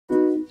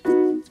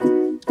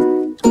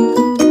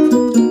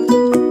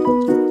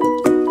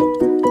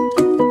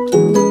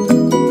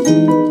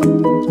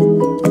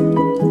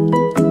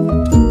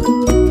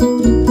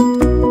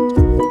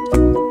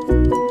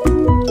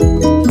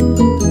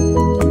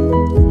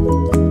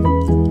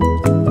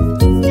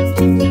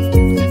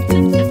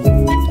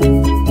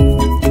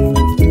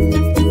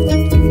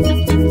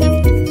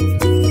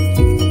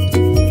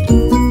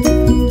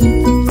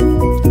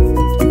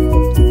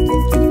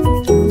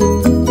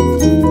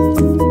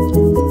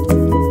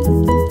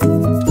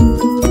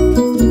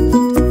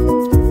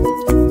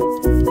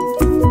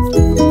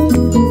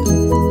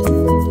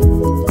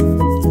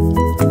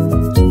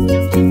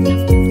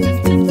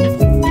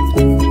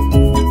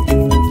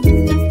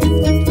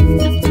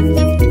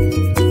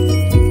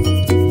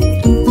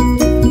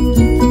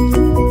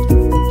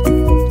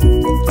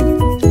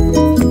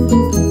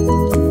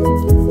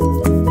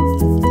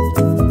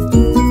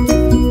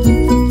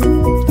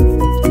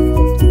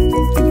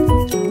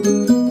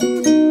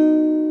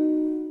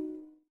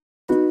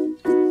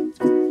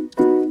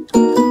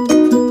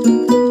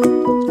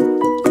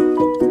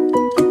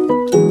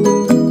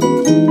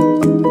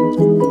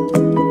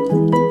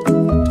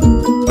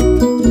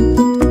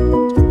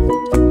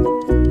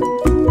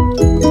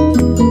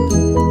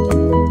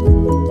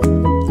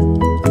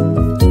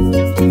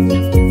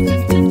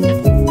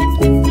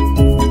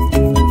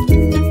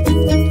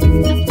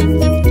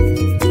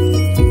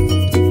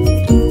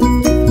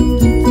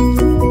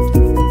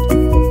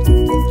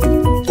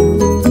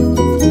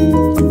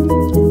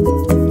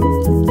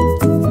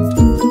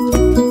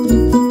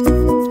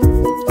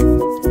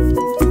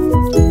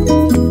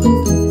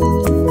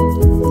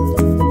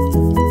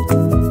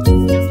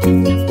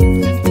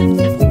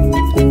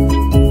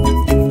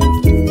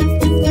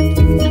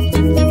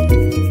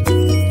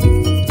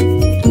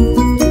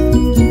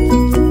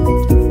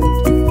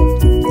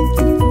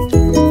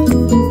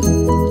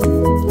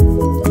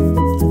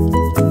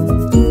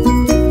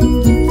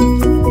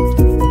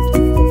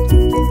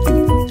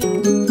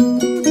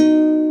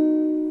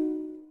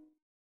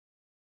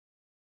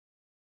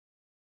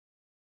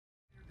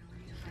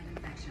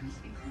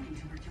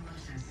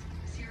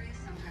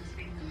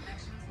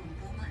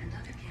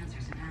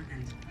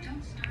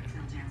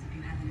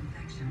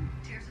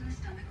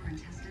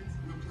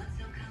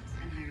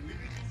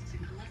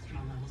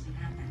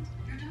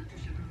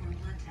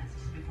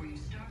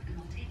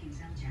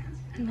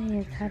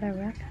Leia's had a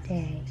rough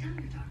day.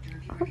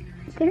 Oh,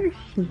 there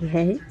she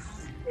is.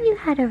 You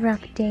had a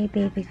rough day,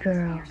 baby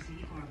girl.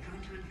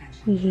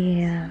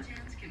 Yeah.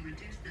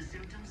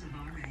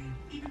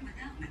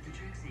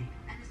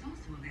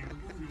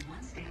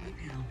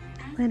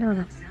 Went on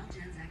a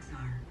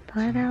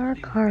 5-hour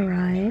car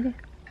ride.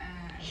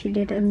 She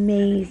did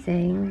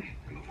amazing.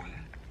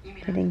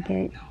 Didn't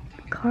get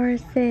car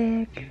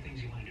sick.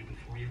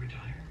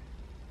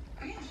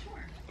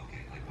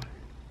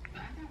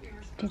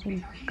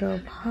 Didn't go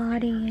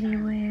potty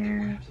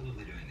anywhere.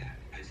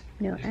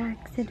 No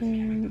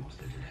accidents.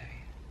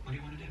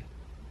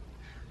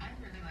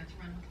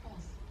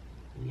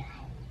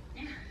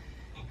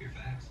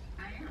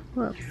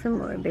 We'll have some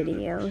more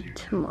video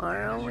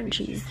tomorrow when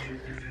she's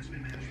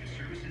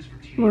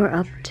more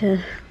up to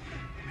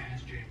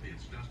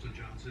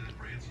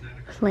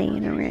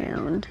playing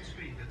around.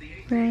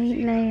 Right,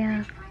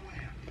 Leia?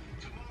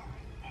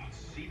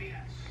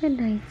 Good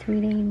night,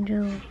 sweet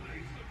angel.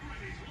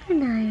 Good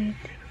night.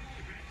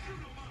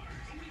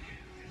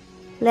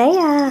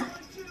 Leia!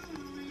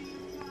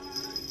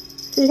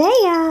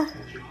 Leia!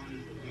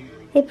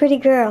 Hey, pretty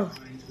girl.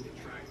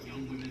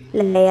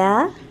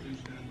 Leia?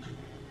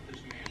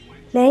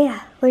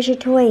 Leia, where's your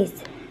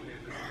toys?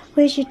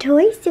 Where's your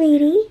toys,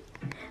 sweetie?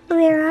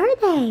 Where are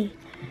they?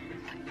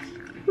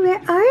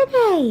 Where are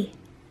they?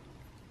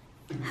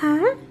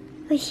 Huh?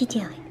 What's she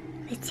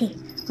doing? Let's see.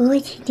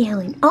 What's she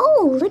doing?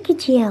 Oh, look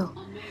at you.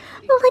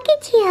 Oh, look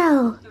at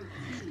you.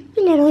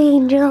 You little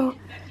angel.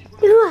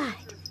 What?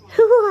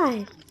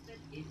 What?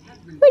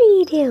 What are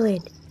you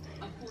doing?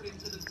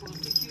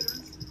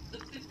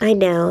 I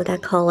know,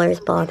 that collar is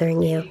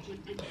bothering you.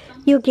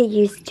 You'll get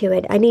used to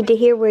it. I need to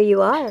hear where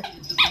you are.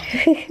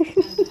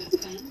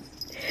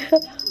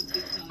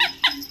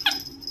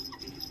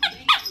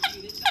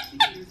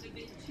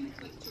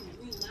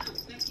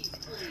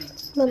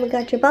 Mama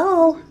got your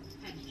bow.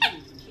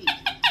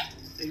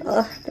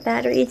 Oh, the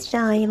battery's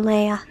dying,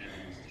 Leia.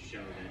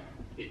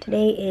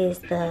 Today is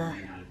the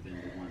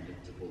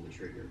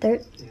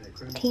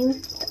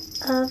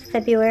 13th of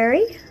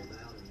February.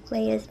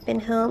 Leia's been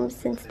home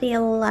since the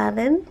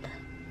 11th.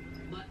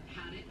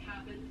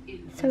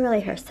 So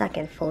really her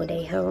second full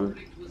day home.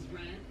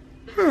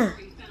 Huh.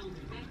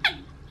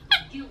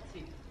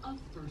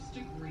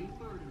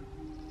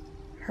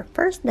 Her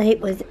first night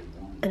was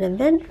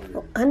an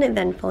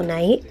uneventful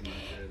night.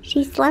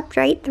 She slept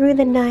right through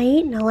the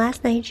night. Now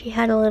last night she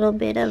had a little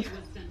bit of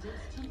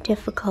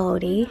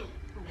difficulty.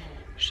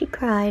 She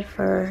cried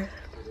for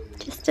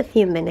just a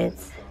few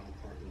minutes.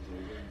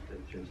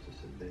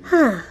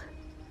 Huh.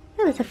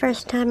 That was the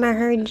first time I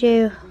heard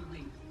you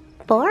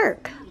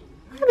bark.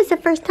 That was the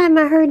first time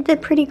I heard the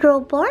pretty girl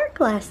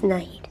bark last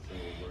night.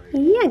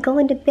 Yeah,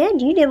 going to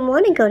bed. You didn't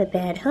want to go to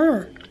bed,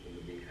 huh?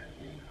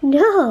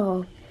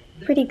 No.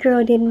 Pretty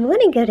girl didn't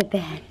want to go to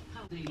bed.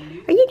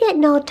 Are you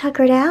getting all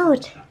tuckered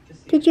out?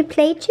 Did you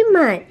play too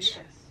much?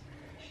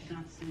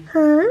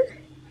 Huh?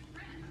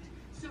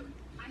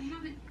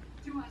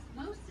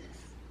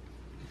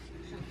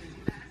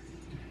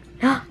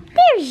 Oh,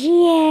 there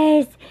she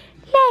is!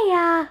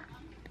 Leia!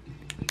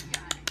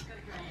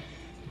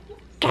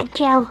 Got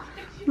you.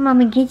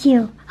 Mama get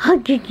you. I'll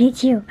get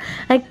you.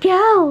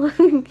 Go!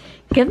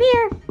 Come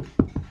here.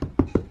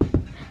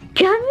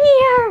 Come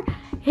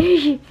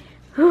here!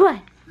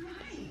 What?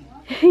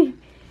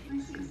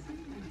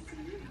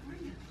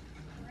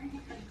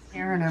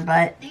 Hair in her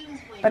butt.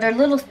 But her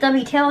little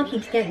stubby tail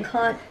keeps getting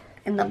caught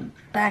in the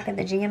back of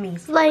the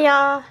jammies.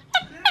 Leia!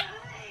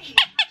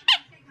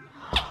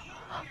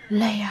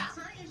 Leia!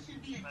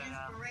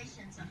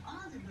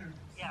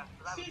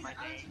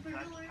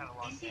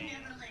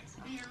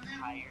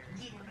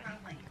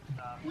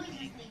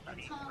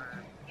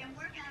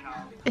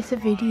 It's a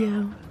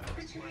video.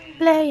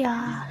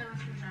 Leia!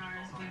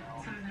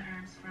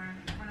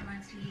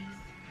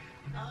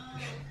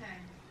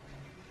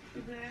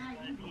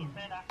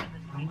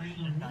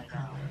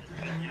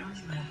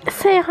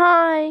 Say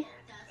hi.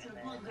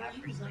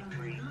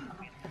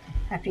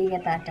 After you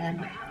get that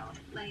done.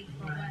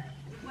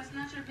 What's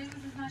not your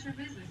business is not your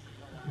business.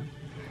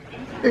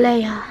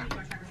 Leia.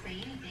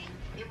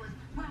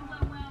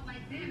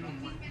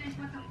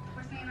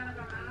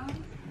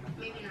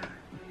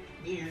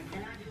 Yeah,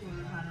 and I do want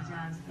to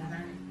apologize because I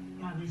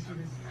probably should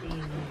have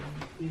stayed,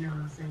 you know what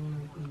I'm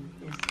saying,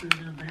 and stood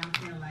up, but I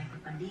feel like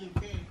if I did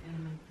that, it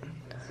would make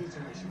the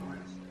situation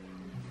worse.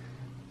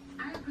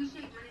 I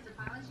appreciate Money's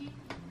apology,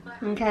 but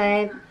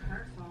okay. It's not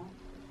her fault.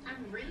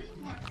 I'm really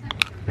more upset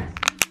with the rest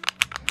of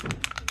you to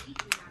keep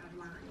me out of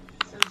line.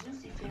 So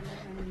Juicy family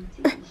had an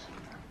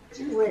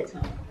invitation. What?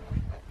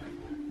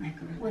 Like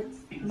what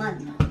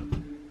month?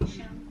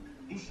 Show,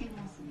 and she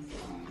wants to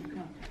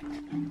go.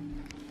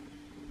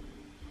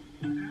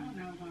 I don't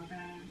know about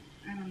that.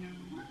 I don't know.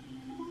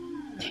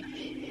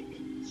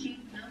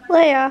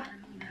 Leia.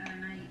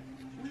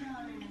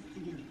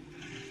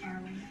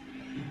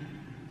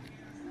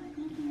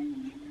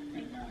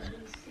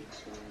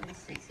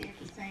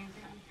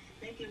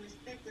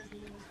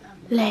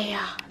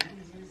 Leia.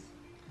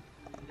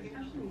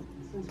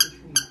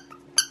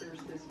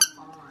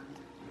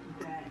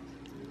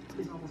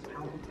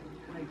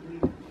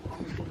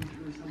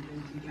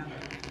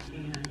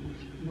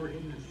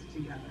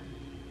 together.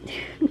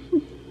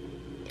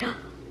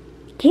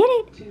 Get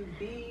it? To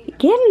be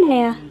Get in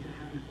there. to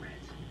have grit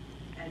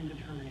and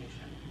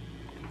determination.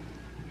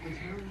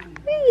 Determined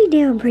What are you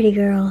doing, pretty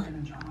girl? in a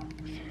job.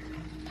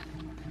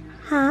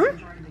 Huh? The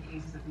majority of the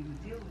cases that we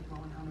would deal with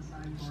while in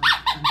homicide were gun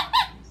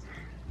violations.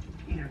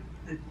 You know,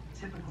 the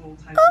typical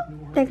type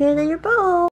of There goes your ball.